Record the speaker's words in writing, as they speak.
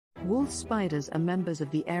Wolf spiders are members of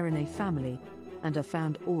the Araneae family and are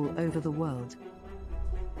found all over the world.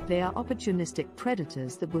 They are opportunistic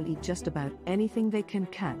predators that will eat just about anything they can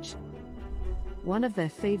catch. One of their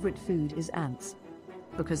favorite food is ants,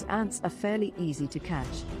 because ants are fairly easy to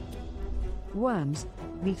catch. Worms,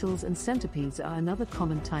 beetles and centipedes are another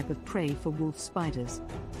common type of prey for wolf spiders.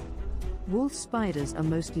 Wolf spiders are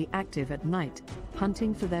mostly active at night,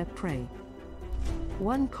 hunting for their prey.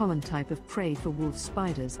 One common type of prey for wolf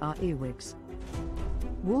spiders are earwigs.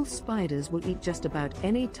 Wolf spiders will eat just about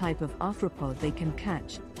any type of arthropod they can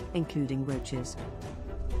catch, including roaches.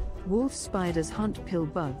 Wolf spiders hunt pill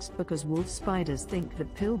bugs because wolf spiders think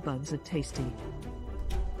that pill bugs are tasty.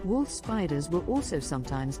 Wolf spiders will also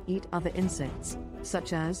sometimes eat other insects,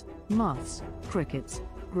 such as moths, crickets,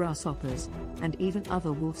 grasshoppers, and even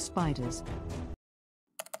other wolf spiders.